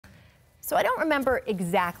So I don't remember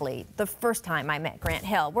exactly the first time I met Grant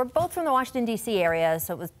Hill. We're both from the Washington, D.C. area,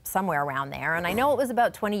 so it was somewhere around there. And I know it was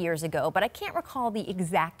about 20 years ago, but I can't recall the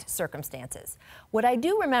exact circumstances. What I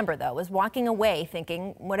do remember, though, is walking away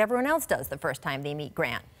thinking what everyone else does the first time they meet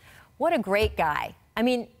Grant. What a great guy. I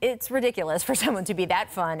mean, it's ridiculous for someone to be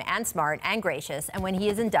that fun and smart and gracious. And when he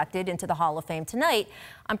is inducted into the Hall of Fame tonight,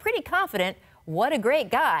 I'm pretty confident what a great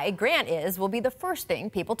guy Grant is will be the first thing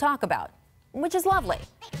people talk about, which is lovely.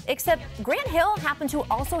 Except Grant Hill happened to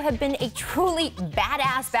also have been a truly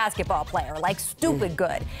badass basketball player, like stupid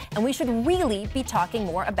good. And we should really be talking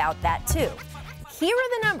more about that too. Here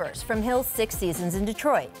are the numbers from Hill's 6 seasons in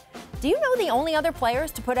Detroit. Do you know the only other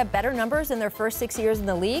players to put up better numbers in their first 6 years in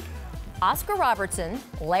the league? Oscar Robertson,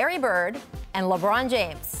 Larry Bird, and LeBron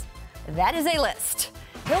James. That is a list.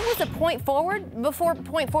 Hill was a point forward before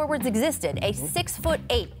point forwards existed, a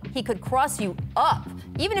 6'8". He could cross you up,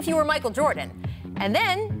 even if you were Michael Jordan. And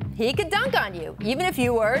then he could dunk on you, even if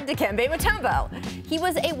you were Dikembe Mutombo. He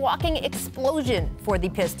was a walking explosion for the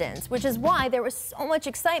Pistons, which is why there was so much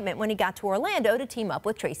excitement when he got to Orlando to team up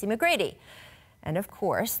with Tracy McGrady. And of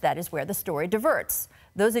course, that is where the story diverts.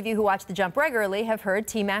 Those of you who watch The Jump regularly have heard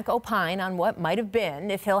T-Mac opine on what might have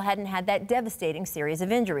been if Hill hadn't had that devastating series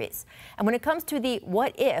of injuries. And when it comes to the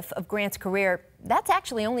what if of Grant's career, that's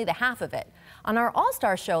actually only the half of it. On our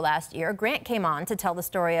All-Star show last year, Grant came on to tell the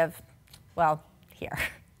story of, well, here.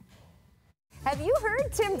 Have you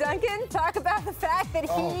heard Tim Duncan talk about the fact that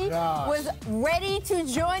he was ready to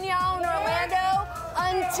join y'all in Orlando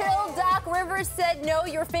until Doc Rivers said, no,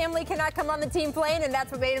 your family cannot come on the team plane, and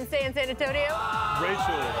that's what made him stay in San Antonio?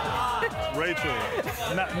 Rachel,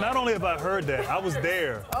 not only have I heard that, I was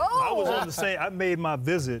there. Oh. I was on the same, I made my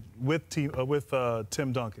visit with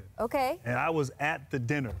Tim Duncan. Okay. And I was at the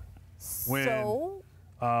dinner when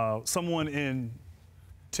someone in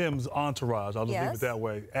Tim's entourage, I'll just leave it that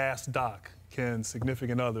way, asked Doc, can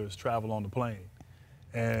significant others travel on the plane?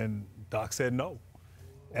 And Doc said no.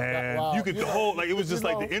 And you could the whole, like, it was just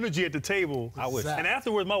like the energy at the table. And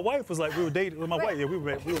afterwards, my wife was like, we were dating with my wife. Yeah, we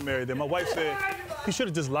were married then. My wife said, he should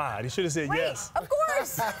have just lied. He should have said yes. Of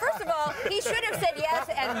course. First of all, he should have said yes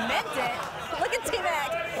and meant it. Look at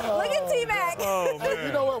T-Mac. Look at T-Mac. Oh, man.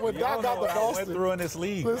 You know what? When Doc got to Boston, went through in this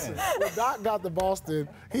league. Listen, when Doc got to Boston,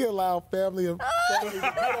 he allowed family to get on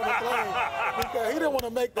the plane because he didn't want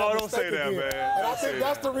to make that mistake again. Don't say that, man. And I think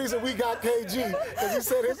that's the reason we got KG, because he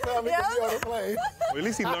said his family could be on the plane. Well, at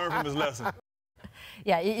least he learned from his lesson.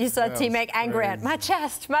 Yeah, you saw T-Mac and Grant. My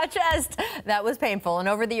chest, my chest. That was painful. And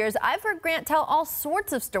over the years, I've heard Grant tell all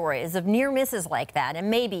sorts of stories of near misses like that and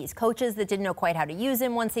maybes, coaches that didn't know quite how to use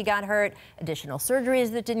him once he got hurt, additional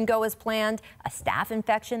surgeries that didn't go as planned, a staph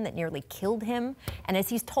infection that nearly killed him. And as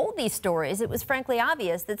he's told these stories, it was frankly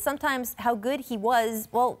obvious that sometimes how good he was,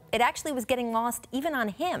 well, it actually was getting lost even on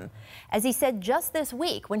him. As he said just this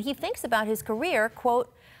week, when he thinks about his career,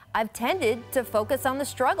 quote, I've tended to focus on the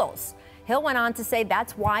struggles. Hill went on to say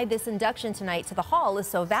that's why this induction tonight to the Hall is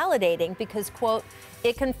so validating because, quote,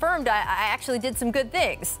 it confirmed I actually did some good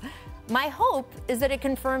things. My hope is that it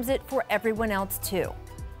confirms it for everyone else, too.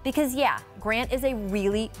 Because, yeah, Grant is a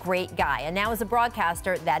really great guy. And now as a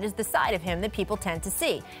broadcaster, that is the side of him that people tend to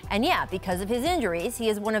see. And, yeah, because of his injuries, he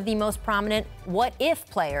is one of the most prominent what-if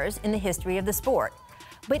players in the history of the sport.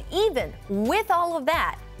 But even with all of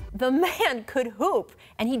that, the man could hoop,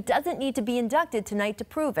 and he doesn't need to be inducted tonight to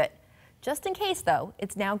prove it. Just in case, though,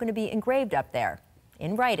 it's now going to be engraved up there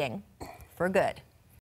in writing for good.